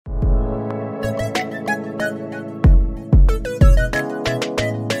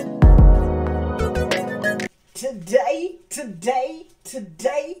today,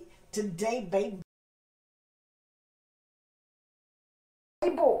 baby. Hey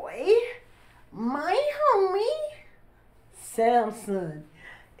boy, my homie, Samson.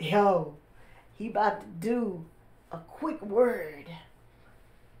 Yo, he about to do a quick word.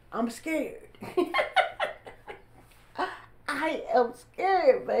 I'm scared. I am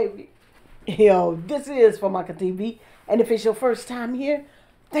scared, baby. Yo, this is Famaca TV, and if it's your first time here,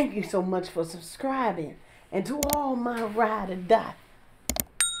 thank you so much for subscribing. And to all my ride or die,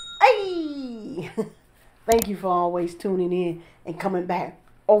 hey, thank you for always tuning in and coming back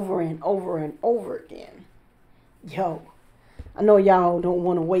over and over and over again. Yo, I know y'all don't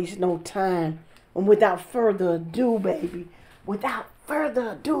want to waste no time, and without further ado, baby,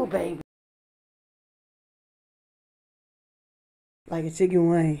 like a chicken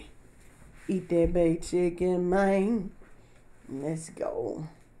wing, eat that baked chicken, man. Let's go.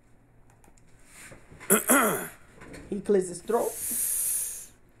 He clears his throat.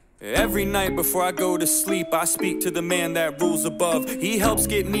 Every night before I go to sleep, I speak to the man that rules above. He helps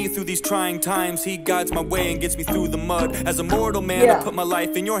get me through these trying times. He guides my way and gets me through the mud. As a mortal man, I put my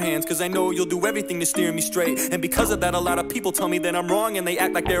life in your hands, cause I know you'll do everything to steer me straight. And because of that, a lot of people tell me that I'm wrong, and they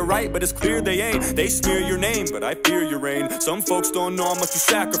act like they're right, but it's clear they ain't. They smear your name, but I fear your reign. Some folks don't know how much you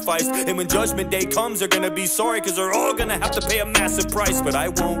sacrificed, and when judgment day comes, they're gonna be sorry, cause they're all gonna have to pay a massive price. But I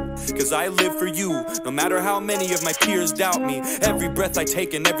won't, cause I live for you. No matter how many of my peers doubt me, every breath I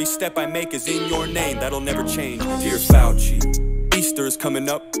take and every step I make is in your name. That'll never change. Dear Fauci, Easter is coming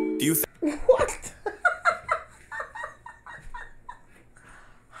up. Do you what?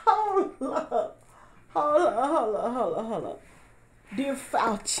 Hold up. Dear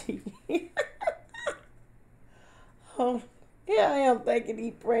Fauci. Oh, here I am thinking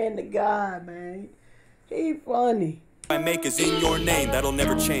he praying to God, man. He funny. I make is in your name. That'll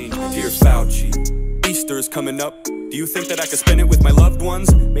never change. Dear Fauci, Easter is coming up. Do you think that I could spend it with my loved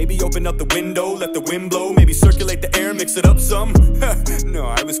ones? Maybe open up the window, let the wind blow. Maybe circulate the air, mix it up some. No,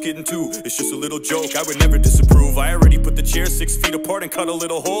 I was kidding too. It's just a little joke, I would never disapprove. I already put the chair 6 feet apart and cut a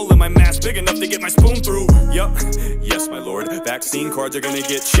little hole in my mask big enough to get my spoon through. Yup, yes my lord. Vaccine cards are gonna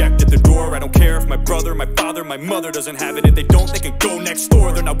get checked at the door. I don't care if my brother, my father, my mother doesn't have it. If they don't, they can go next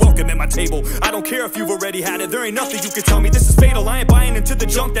door. They're not welcome at my table. I don't care if you've already had it. There ain't nothing you can tell me. This is fatal. I ain't buying into the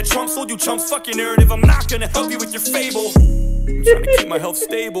junk that Trump sold you chumps. Fuck your narrative. I'm not gonna help you with your fable. I'm trying to keep my health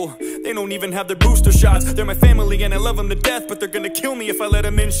stable. They don't even have their booster shots. They're my family and I love them to death, but they're gonna kill me if I let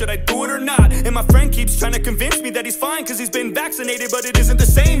them in. Should I do it or not? And my friend keeps trying to convince me that he's fine cause he's been vaccinated, but it isn't the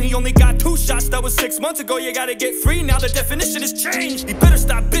same. He only got 2 shots. That was 6 months ago. You gotta get free. Now the definition has changed. He better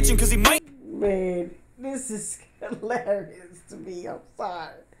stop bitching cause he might. Man, this is hilarious to me. I'm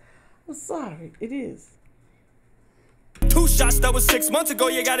sorry. It is. 2 shots, that was 6 months ago.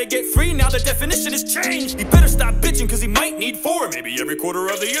 You gotta get free, now the definition has changed. He better stop bitching cause he might need 4. Maybe every quarter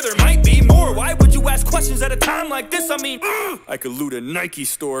of the year there might be more. Why would you ask questions at a time like this? I mean, I could loot a Nike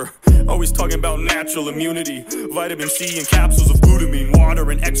store. Always talking about natural immunity, vitamin C and capsules of glutamine, water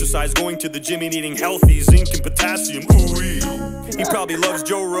and exercise, going to the gym and eating healthy, zinc and potassium. Ooh-wee. He probably loves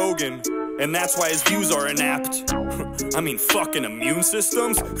Joe Rogan, and that's why his views are inapt. I mean, fucking immune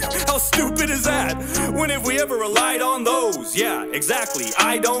systems? How stupid is that? When have we ever relied on those? Yeah, exactly,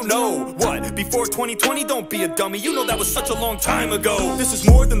 I don't know. What, before 2020? Don't be a dummy, you know that was such a long time ago. This is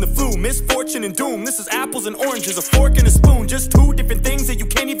more than the flu, misfortune and doom. This is apples and oranges, a fork and a spoon. Just 2 different things that you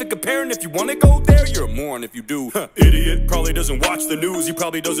can't even compare. And if you wanna go there, you're a moron if you do. Idiot, probably doesn't watch the news. He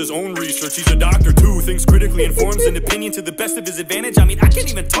probably does his own research, he's a doctor too. Thinks critically, informs an opinion to the best of his advantage. I mean, I can't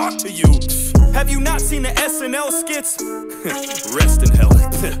even talk to you. Have you not seen the SNL skits? Rest in hell.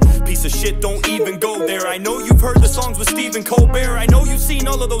 Piece of shit, don't even go there. I know you've heard the songs with Stephen Colbert. I know you've seen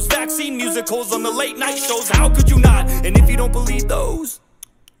all of those vaccine musicals on the late night shows. How could you not? And if you don't believe those,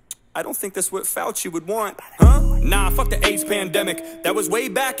 I don't think that's what Fauci would want, huh? Nah, fuck the AIDS pandemic. That was way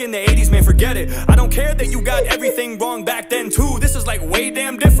back in the 80s, man, forget it. I don't care that you got everything wrong back then too. This is like way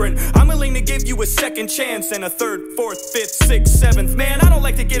damn different. I'm willing to give you a second chance and a 3rd, 4th, 5th, 6th, 7th. Man, I don't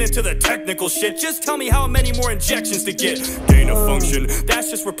like to get into the technical shit. Just tell me how many more injections to get. Gain of function, that's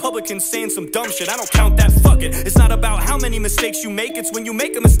just Republicans saying some dumb shit. I don't count that, fuck it. It's not about how many mistakes you make. It's when you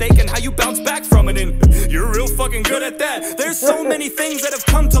make a mistake and how you bounce back from it. And you're real fucking good at that. There's so many things that have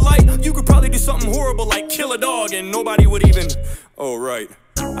come to light. You could probably do something horrible like kill a dog and nobody would even... Oh, right.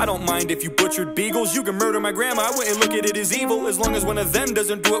 I don't mind if you butchered beagles. You can murder my grandma, I wouldn't look at it as evil, as long as one of them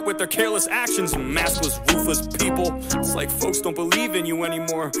doesn't do it with their careless actions. Maskless, ruthless people. It's like folks don't believe in you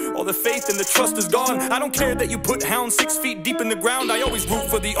anymore. All the faith and the trust is gone. I don't care that you put hounds 6 feet deep in the ground. I always root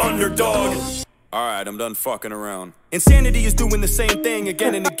for the underdog. Alright, I'm done fucking around. Insanity is doing the same thing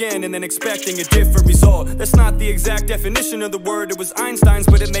again and again and then expecting a different result. That's not the exact definition of the word, it was Einstein's,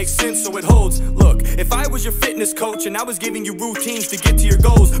 but it makes sense so it holds. Look, if I was your fitness coach and I was giving you routines to get to your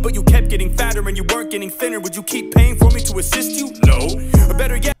goals, but you kept getting fatter and you weren't getting thinner, would you keep paying for me to assist you? No. Or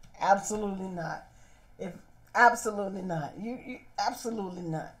better yet... Absolutely not. Absolutely not. You absolutely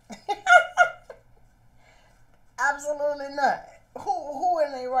not. Absolutely not. Who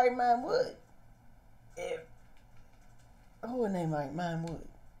in their right mind would? Who in their right mind would?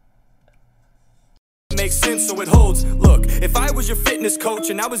 Makes sense so it holds. Look, if I was your fitness coach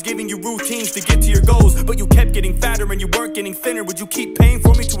and I was giving you routines to get to your goals, but you kept getting fatter and you weren't getting thinner, would you keep paying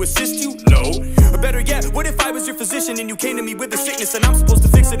for me to assist you? No. Or better yet, what if I was your physician and you came to me with a sickness and I'm supposed to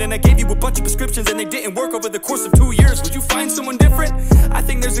fix it, and I gave you a bunch of prescriptions and they didn't work over the course of 2 years? Would you find someone different? I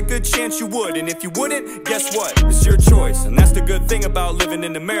think there's a good chance you would, and if you wouldn't, guess what? It's your choice, and that's the good thing about living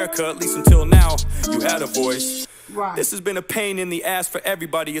in America, at least until now, you had a voice. Right. This has been a pain in the ass for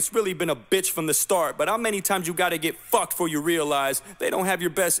everybody. It's really been a bitch from the start. But how many times you gotta get fucked before you realize they don't have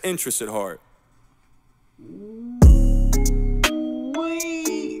your best interests at heart? I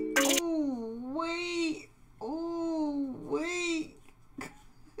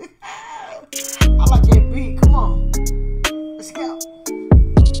like that beat. Come on. Let's go.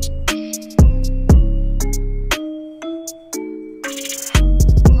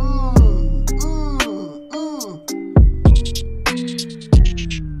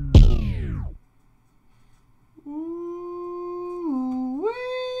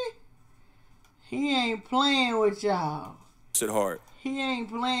 He ain't playing with y'all. At heart. He ain't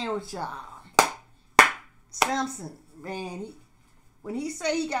playing with y'all. Samson, man, when he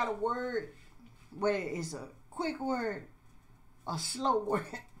say he got a word, whether it's a quick word, a slow word,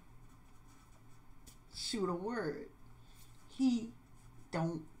 shoot a word, he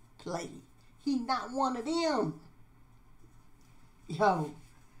don't play. He not one of them. Yo,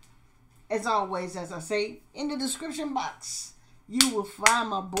 as always, as I say, in the description box, you will find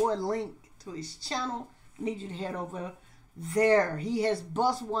my boy link to his channel. I need you to head over there. He has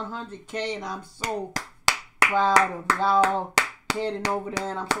bust 100K, and I'm so proud of y'all heading over there,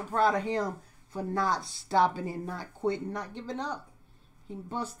 and I'm so proud of him for not stopping and not quitting, not giving up. He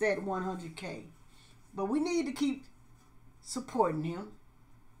bust that 100K. But we need to keep supporting him,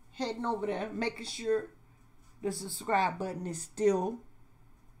 heading over there, making sure the subscribe button is still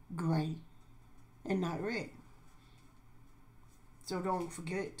gray and not red. So don't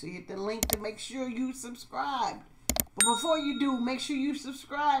forget to hit the link to make sure you subscribe. But before you do, make sure you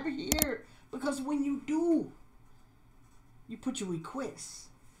subscribe here, because when you do, you put your requests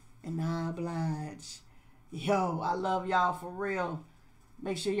and I oblige. Yo, I love y'all for real.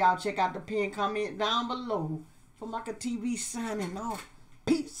 Make sure y'all check out the pinned comment down below. Famaca TV signing off.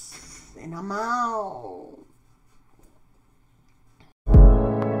 Peace. And I'm out.